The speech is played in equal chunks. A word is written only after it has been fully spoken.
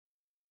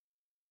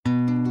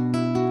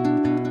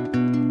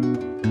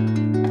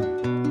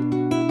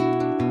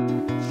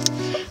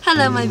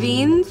Hello my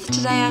beans,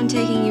 today I'm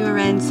taking you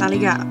around Sally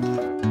Gap.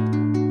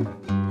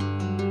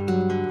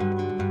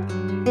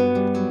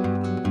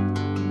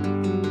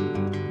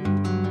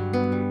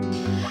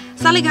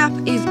 Sally Gap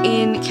is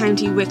in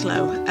County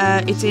Wicklow.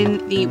 It's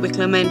in the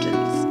Wicklow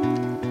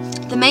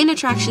Mountains. The main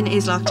attraction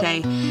is Loch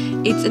Tay.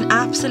 It's an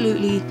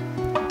absolutely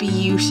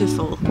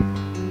beautiful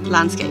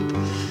landscape.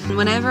 And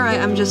whenever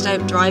I'm just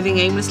out driving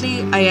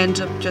aimlessly, I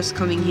end up just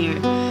coming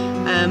here.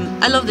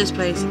 I love this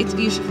place, it's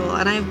beautiful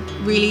and I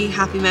have really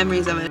happy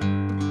memories of it. Oh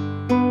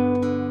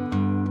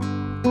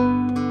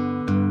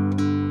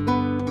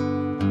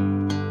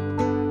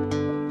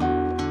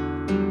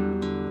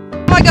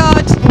my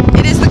god,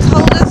 it is the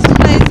coldest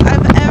place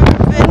I've ever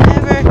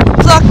been.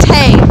 Loch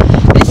Tay.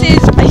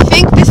 I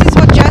think this is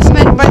what Jess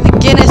meant by the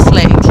Guinness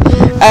Lake.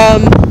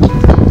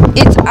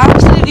 It's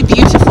absolutely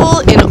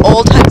beautiful in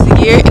all times of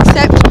year,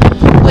 except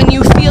when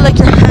you feel like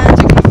your hands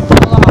are going to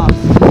fall off.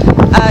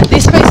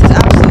 This place is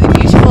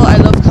absolutely beautiful. I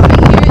love coming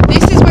here.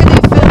 This is where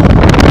they film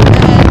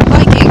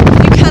Vikings.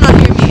 You cannot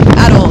hear me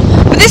at all.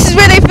 But this is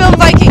where they film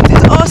Vikings.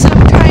 It's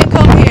awesome. Try and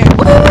come here.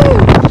 Woo!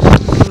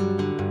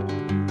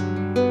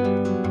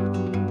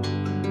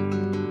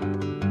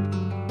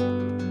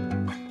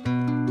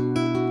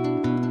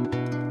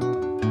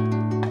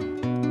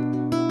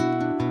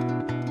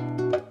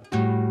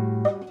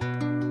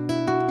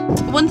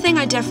 One thing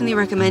I definitely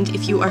recommend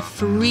if you are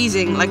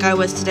freezing like I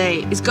was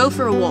today is go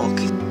for a walk.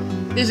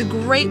 There's a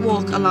great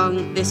walk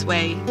along this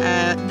way,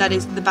 that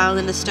is the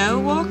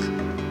Ballinastow walk.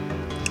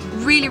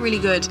 Really, really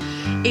good.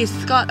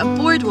 It's got a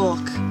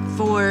boardwalk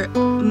for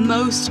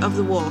most of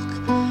the walk.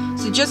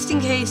 So just in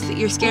case that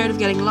you're scared of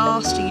getting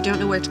lost or you don't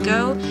know where to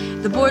go,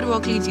 the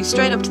boardwalk leads you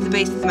straight up to the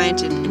base of the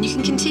mountain. And you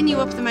can continue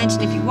up the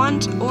mountain if you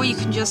want, or you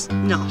can just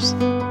not.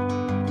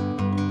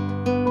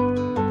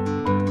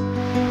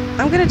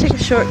 I'm gonna take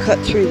a shortcut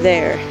through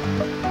there.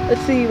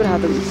 Let's see what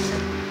happens.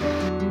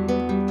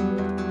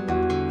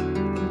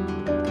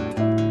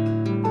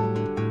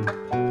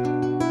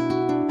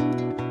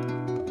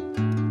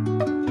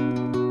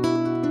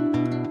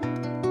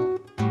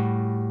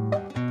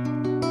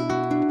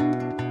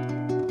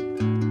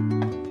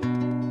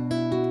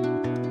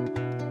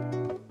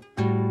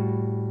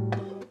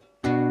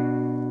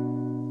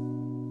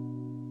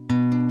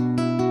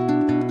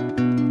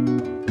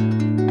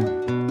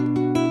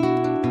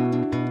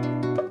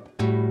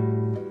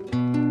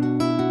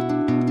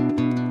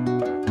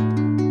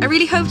 I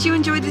really hoped you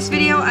enjoyed this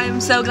video.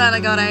 I'm so glad I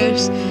got out.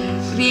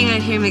 Being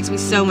out here makes me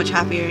so much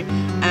happier.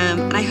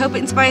 And I hope it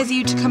inspires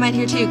you to come out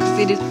here too, because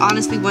it is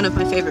honestly one of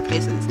my favourite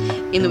places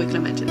in the Wicklow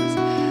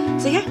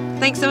Mountains. So yeah,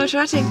 thanks so much for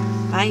watching.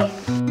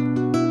 Bye.